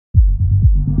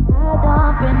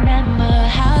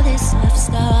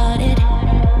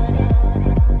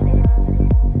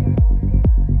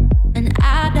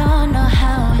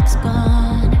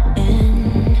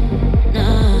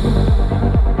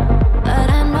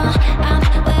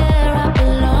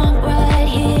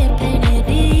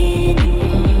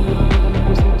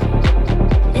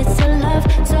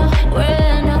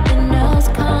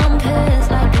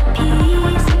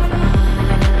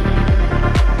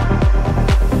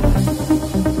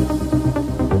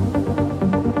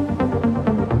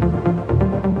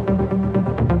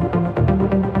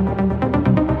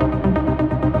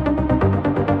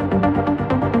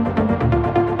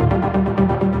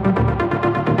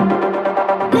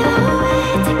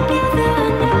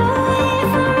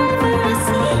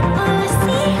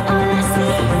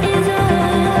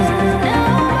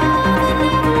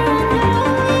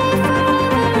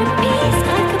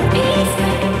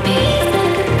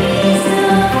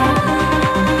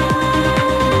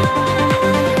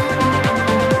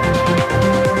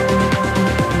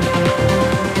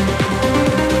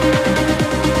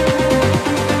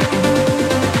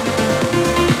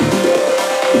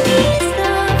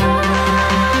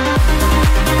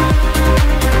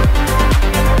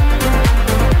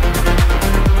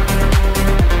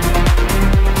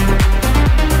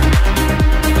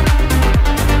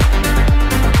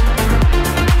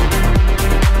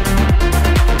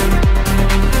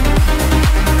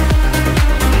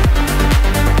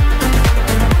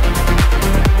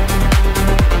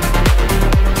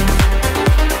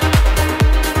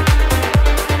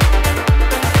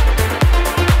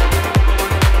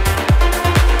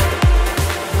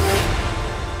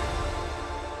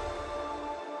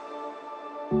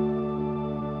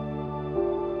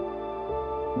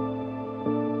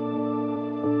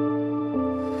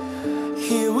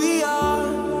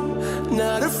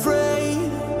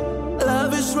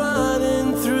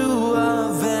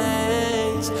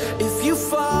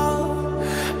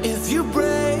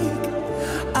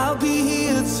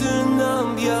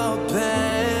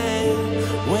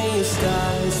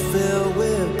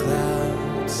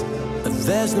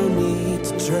There's no need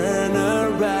to turn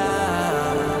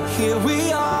around. Here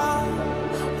we are,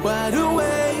 wide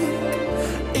awake.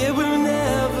 It will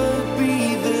never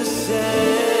be the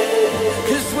same.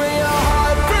 'Cause when your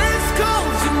heart burns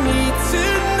cold, you need to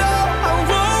know I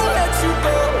won't let you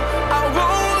go. I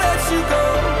won't let you go.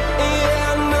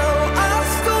 Yeah, I know our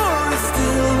story's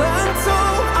still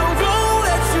untold. I won't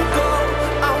let you go.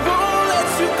 I won't let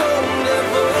you go,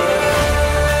 never.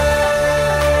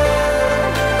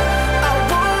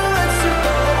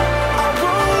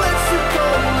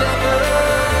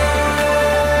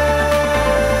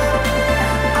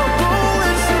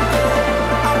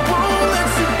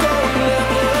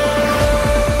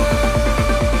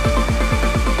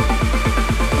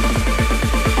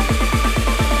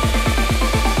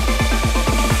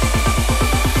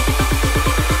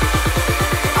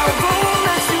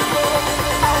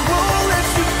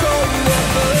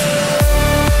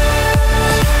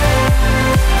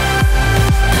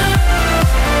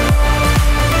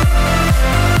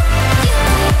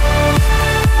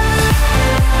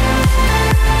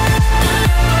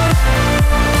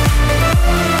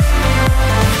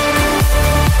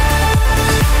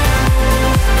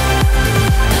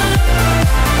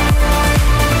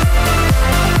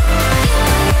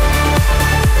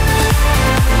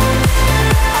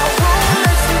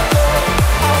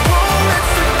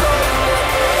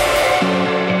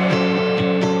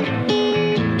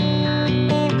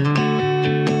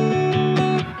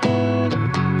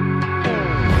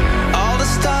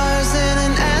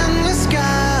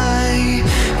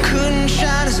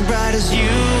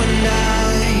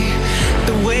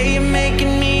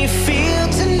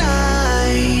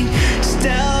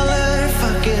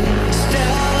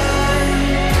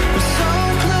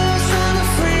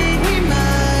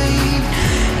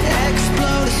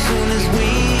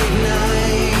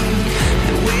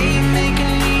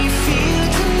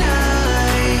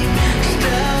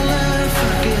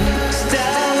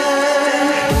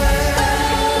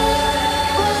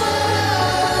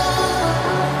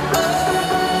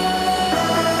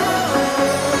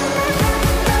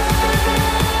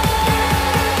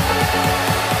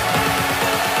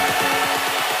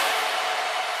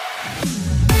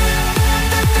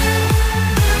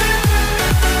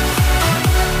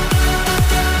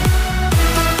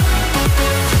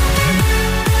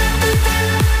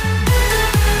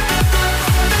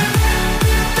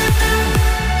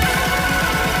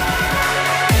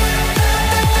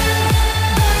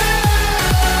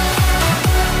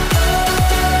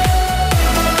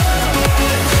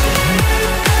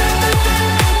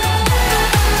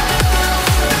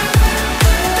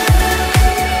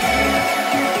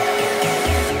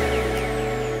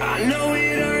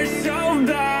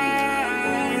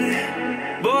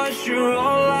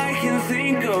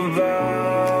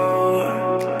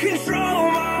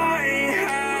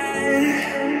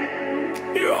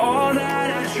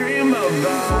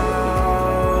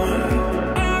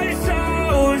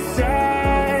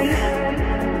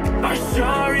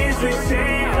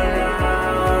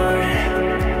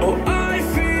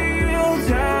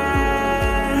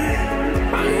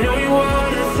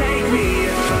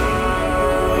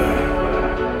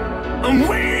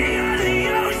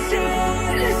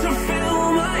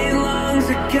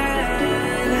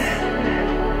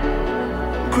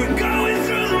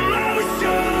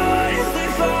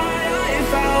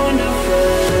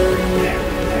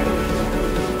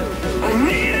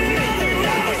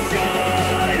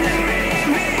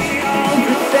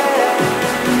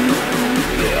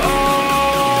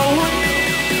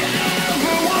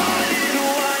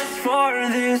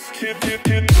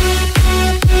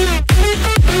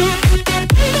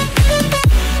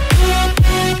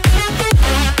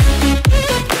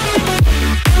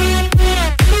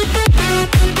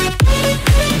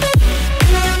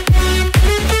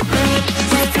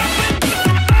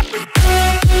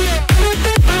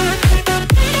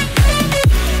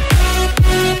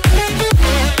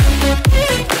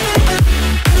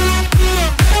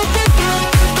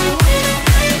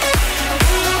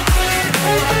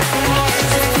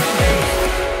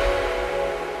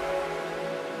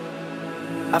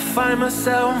 Find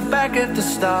myself back at the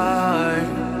start,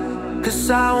 'cause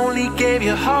I only gave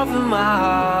you half of my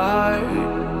heart,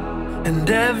 and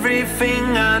everything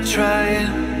I tried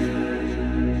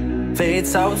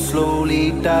fades out,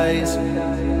 slowly dies.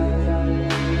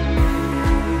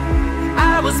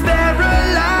 I was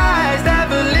paralyzed,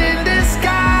 devil in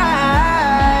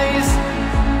disguise.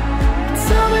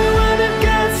 Tell me when it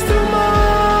gets too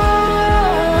much,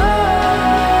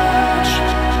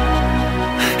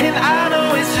 and I know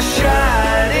it's just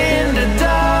shot in the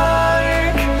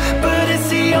dark, but it's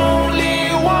the only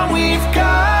one we've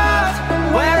got.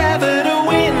 Wherever the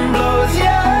wind blows,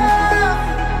 yeah,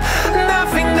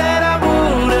 nothing that I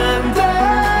wouldn't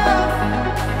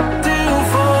do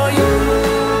for you.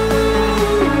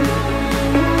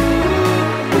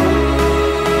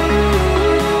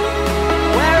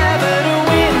 Wherever the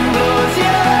wind blows,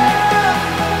 yeah,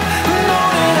 know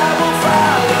that I will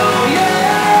follow,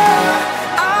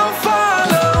 yeah, I'll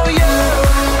follow you.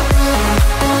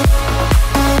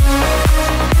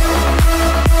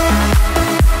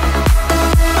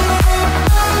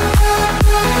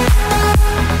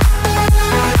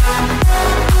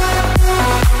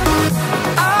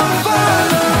 I'll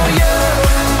follow you.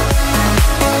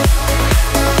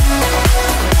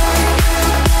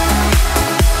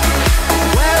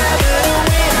 Wherever the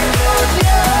wind blows,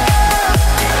 yeah,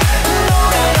 know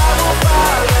that I will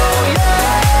follow, yeah,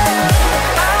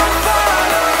 I'll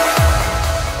follow.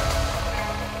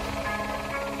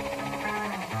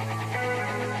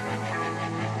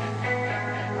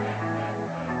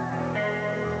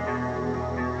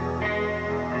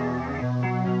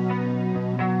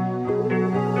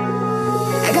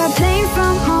 I got pain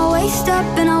from my waist up,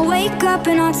 and I wake up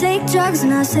and I take drugs,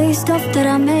 and I say stuff that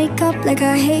I make up, like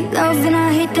I hate love and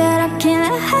I hate that I can't.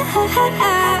 I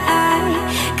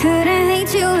couldn't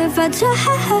hate you if I tried.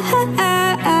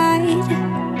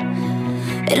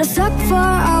 It'll suck for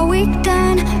a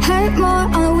weekend, hurt more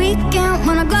on the weekend.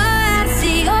 Wanna go out,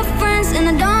 see your friends, and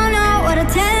I don't know what to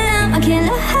tell them. I can't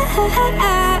lie.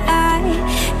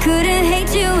 Couldn't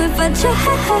hate you if I tried.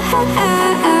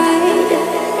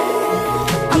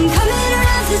 I'm coming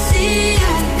around to see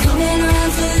ya, coming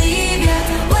around to leave ya.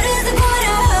 What is the point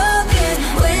of hoping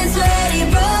when it's already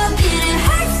broken? It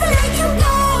hurts to let you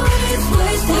go, it's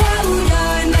worse to hold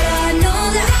on. But I know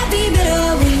that I'll be better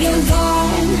when you're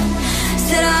gone.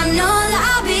 Said I know that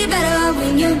I'll be better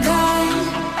when you're gone.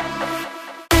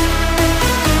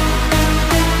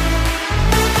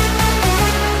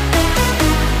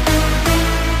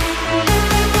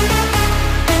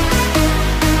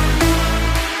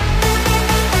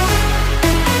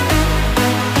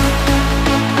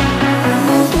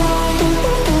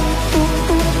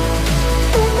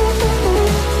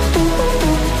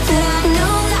 Said I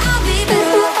know that I'll be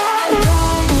better when you're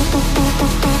gone.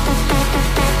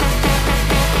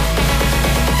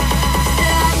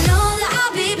 Said I know that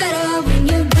I'll be better when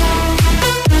you're gone.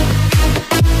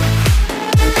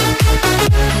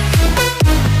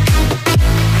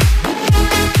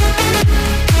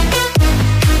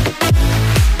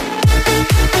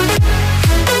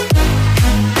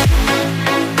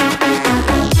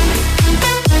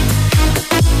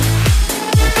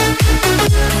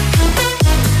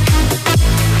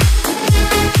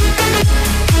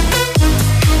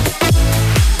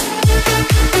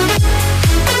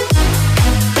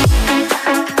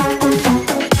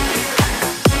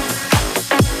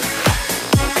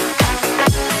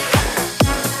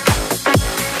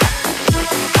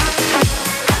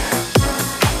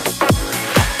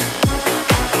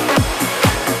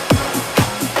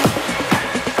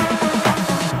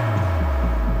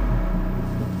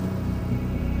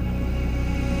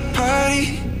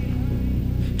 Party,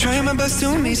 trying my best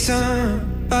to meet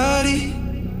somebody,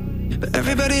 but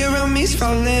everybody around me's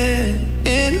falling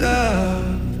in love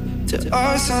to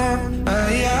our song.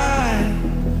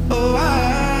 Oh I,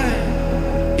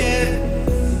 yeah,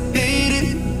 hate it,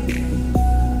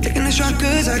 taking the shot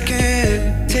 'cause I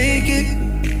can't take it.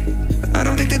 I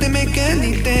don't think that they make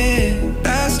anything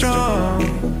that strong,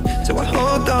 so I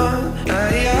hold on.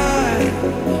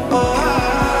 Oh I,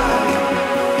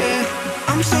 yeah,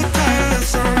 I'm so tired of love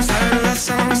songs, tired of love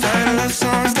songs, tired of love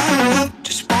songs, tired of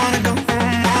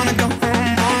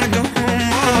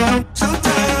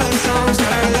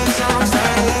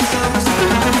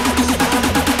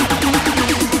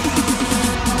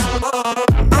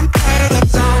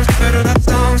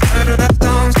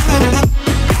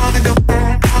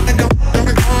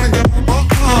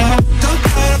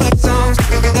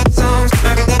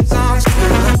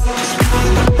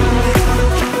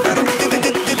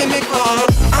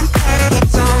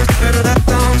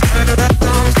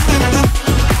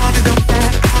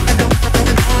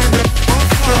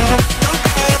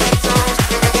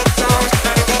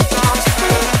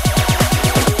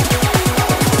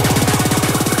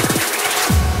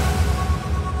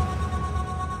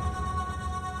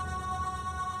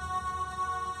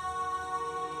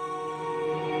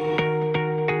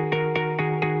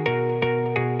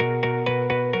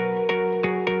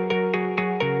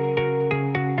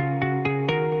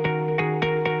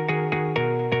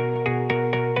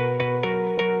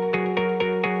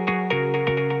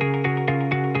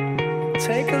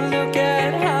Take a look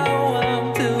at how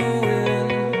I'm doing.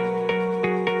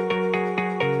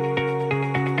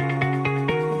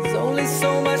 There's only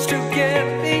so much to get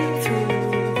me through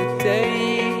the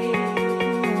day.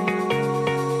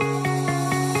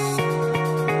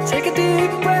 Take a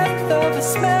deep breath of the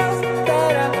smell